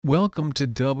Welcome to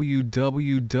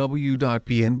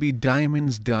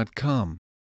www.bnbdiamonds.com.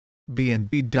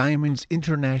 BNB Diamonds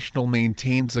International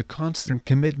maintains a constant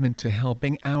commitment to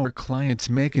helping our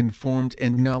clients make informed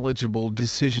and knowledgeable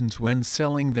decisions when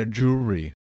selling their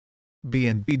jewelry.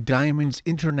 BNB Diamonds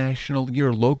International,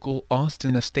 your local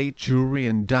Austin estate jewelry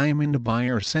and diamond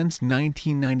buyer since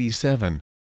 1997.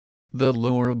 The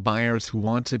lure of buyers who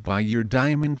want to buy your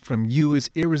diamond from you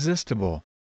is irresistible.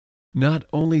 Not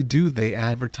only do they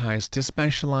advertise to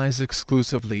specialize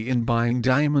exclusively in buying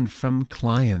diamond from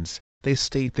clients, they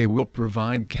state they will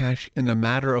provide cash in a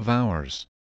matter of hours.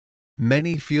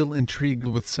 Many feel intrigued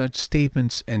with such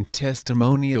statements and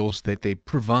testimonials that they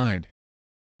provide.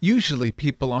 Usually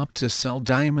people opt to sell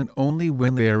diamond only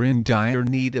when they are in dire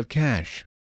need of cash.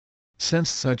 Since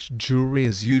such jewelry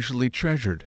is usually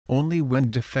treasured, only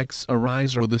when defects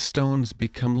arise or the stones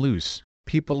become loose,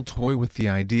 people toy with the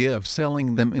idea of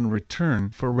selling them in return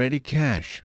for ready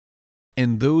cash.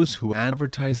 And those who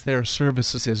advertise their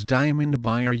services as diamond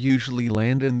buyer usually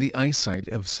land in the eyesight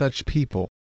of such people.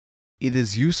 It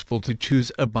is useful to choose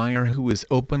a buyer who is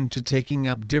open to taking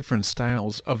up different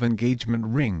styles of engagement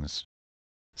rings.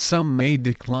 Some may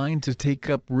decline to take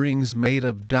up rings made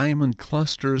of diamond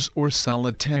clusters or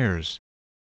solitaires.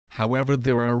 However,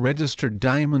 there are registered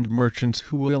diamond merchants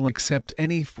who will accept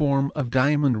any form of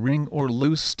diamond ring or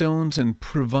loose stones and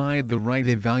provide the right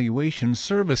evaluation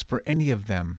service for any of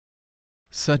them.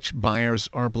 Such buyers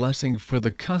are a blessing for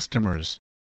the customers.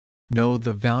 Know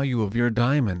the value of your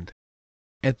diamond.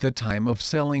 At the time of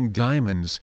selling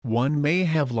diamonds, one may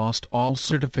have lost all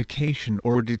certification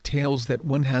or details that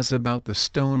one has about the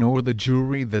stone or the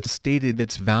jewelry that stated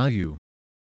its value.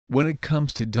 When it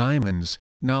comes to diamonds,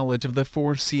 knowledge of the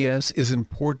 4 Cs is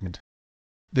important.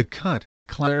 The cut,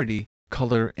 clarity,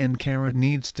 color and carat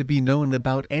needs to be known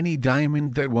about any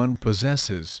diamond that one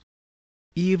possesses.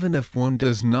 Even if one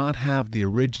does not have the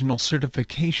original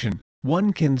certification,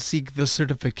 one can seek the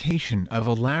certification of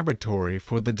a laboratory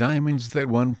for the diamonds that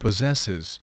one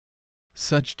possesses.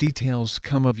 Such details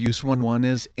come of use when one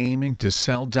is aiming to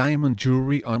sell diamond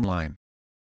jewelry online.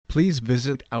 Please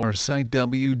visit our site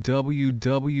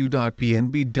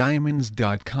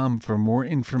www.bnbdiamonds.com for more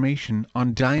information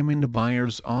on Diamond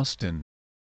Buyers Austin.